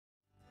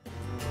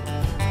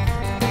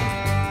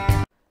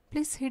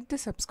Please hit the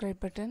subscribe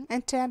button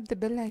and tap the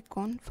bell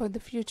icon for the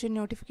future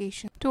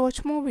notification to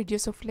watch more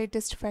videos of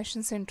latest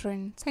fashions and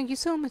trends. Thank you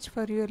so much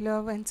for your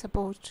love and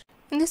support.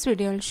 In this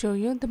video, I'll show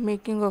you the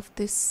making of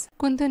this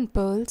Kundan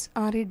Pearls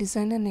Aari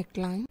designer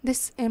neckline.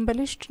 This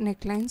embellished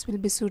necklines will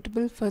be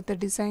suitable for the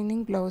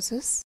designing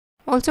blouses,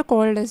 also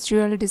called as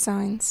jewel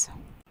designs.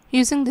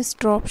 Using this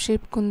drop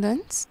shape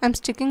Kundans, I'm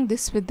sticking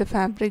this with the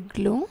fabric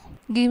glue,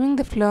 giving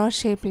the flower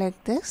shape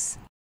like this.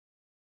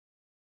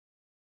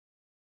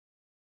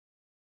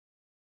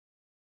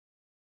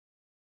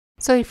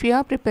 So if you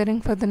are preparing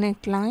for the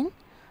neckline,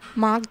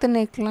 mark the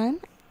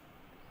neckline,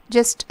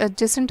 just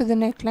adjacent to the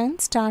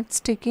neckline, start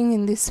sticking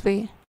in this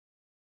way.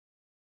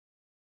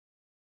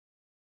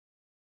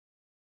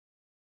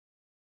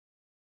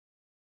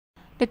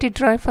 Let it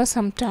dry for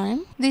some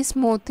time. These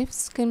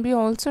motifs can be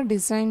also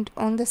designed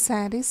on the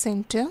saree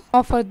center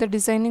or for the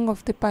designing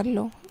of the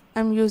pallu.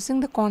 I am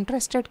using the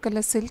contrasted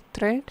color silk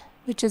thread,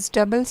 which is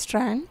double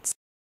strands.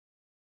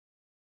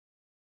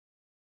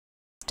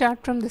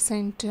 Start from the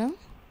center.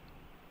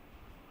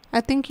 I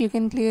think you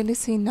can clearly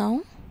see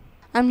now.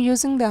 I am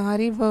using the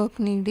Aari work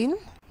needle.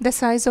 The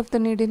size of the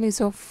needle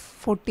is of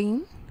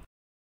 14.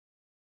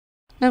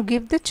 Now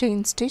give the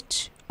chain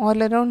stitch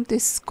all around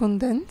this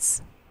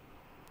Kundans.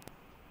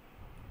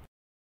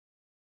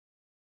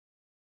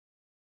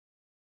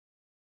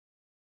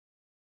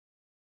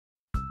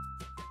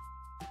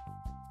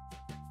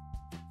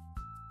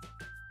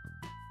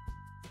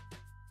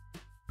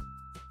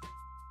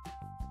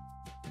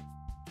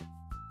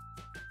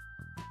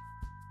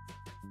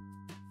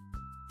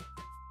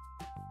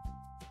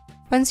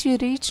 Once you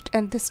reached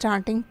at the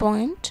starting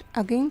point,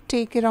 again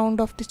take a round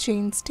of the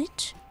chain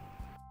stitch.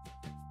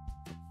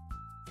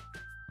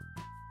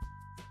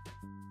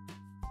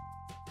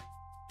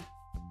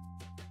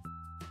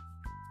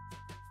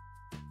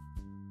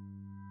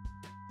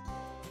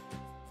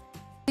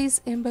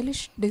 These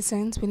embellished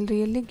designs will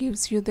really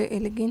gives you the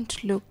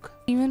elegant look,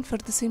 even for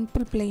the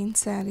simple plain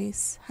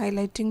sarees,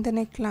 highlighting the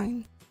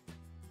neckline.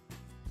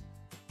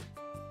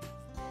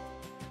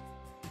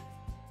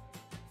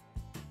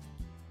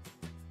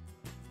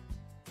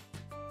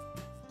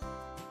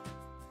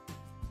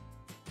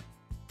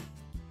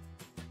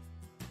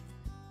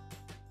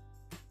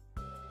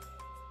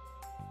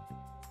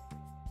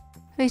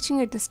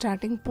 Reaching at the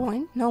starting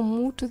point, now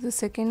move to the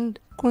second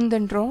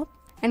Kundan drop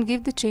and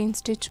give the chain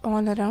stitch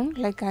all around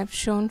like I have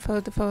shown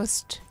for the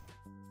first.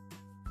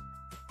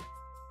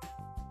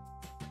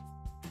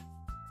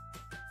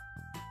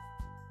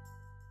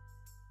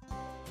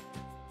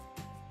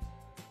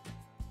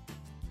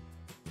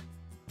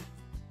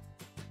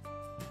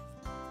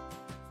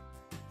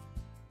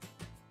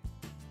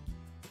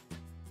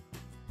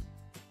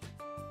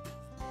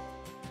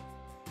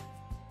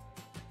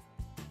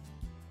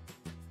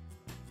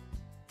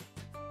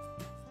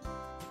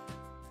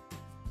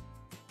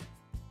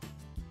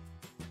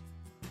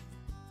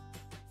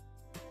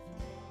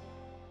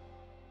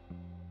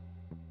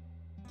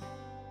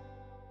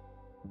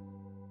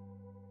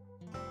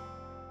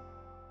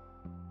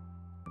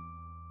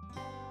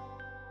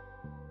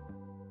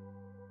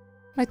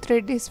 My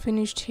thread is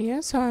finished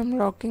here, so I am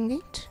locking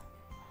it.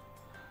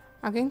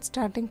 Again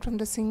starting from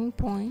the same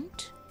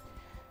point,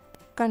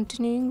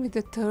 continuing with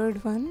the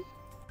third one.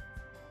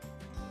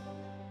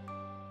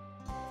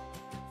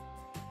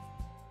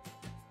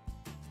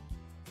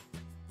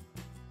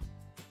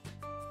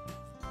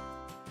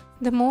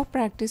 The more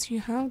practice you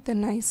have, the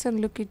nicer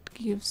look it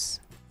gives.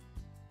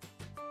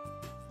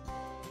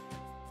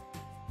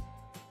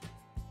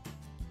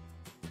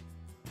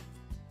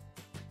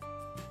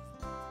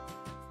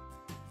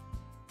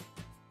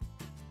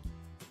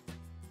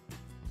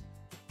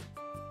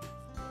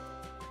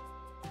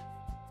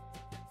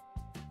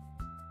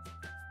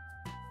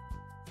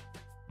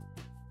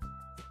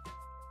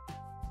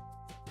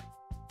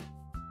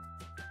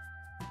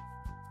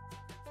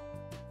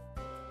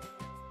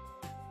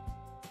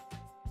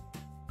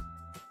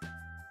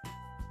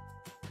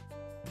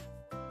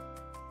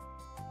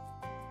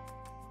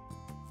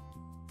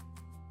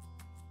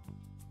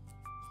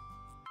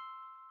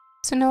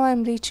 So now I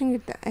am reaching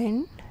at the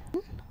end,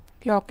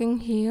 locking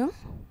here,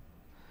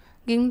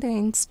 giving the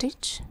end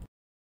stitch.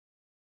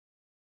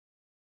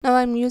 Now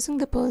I am using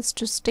the pearls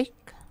to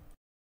stick.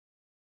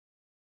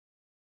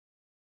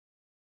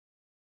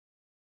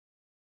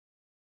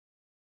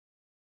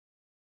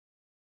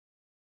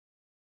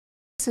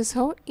 This is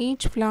how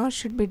each flower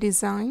should be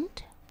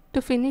designed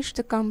to finish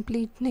the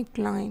complete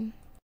neckline.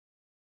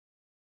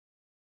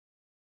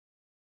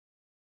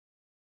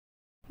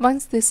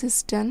 Once this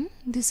is done,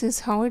 this is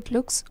how it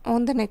looks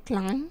on the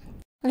neckline.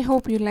 I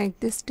hope you like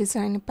this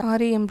design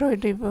Aari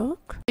embroidery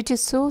work, which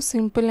is so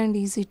simple and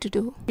easy to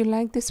do. If you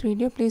like this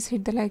video, please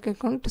hit the like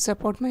icon to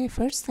support my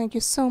efforts. Thank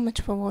you so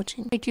much for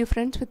watching. Meet you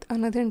friends with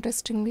another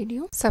interesting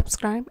video.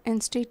 Subscribe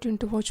and stay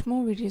tuned to watch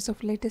more videos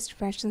of latest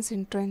fashions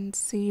and trends.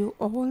 See you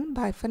all.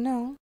 Bye for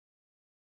now.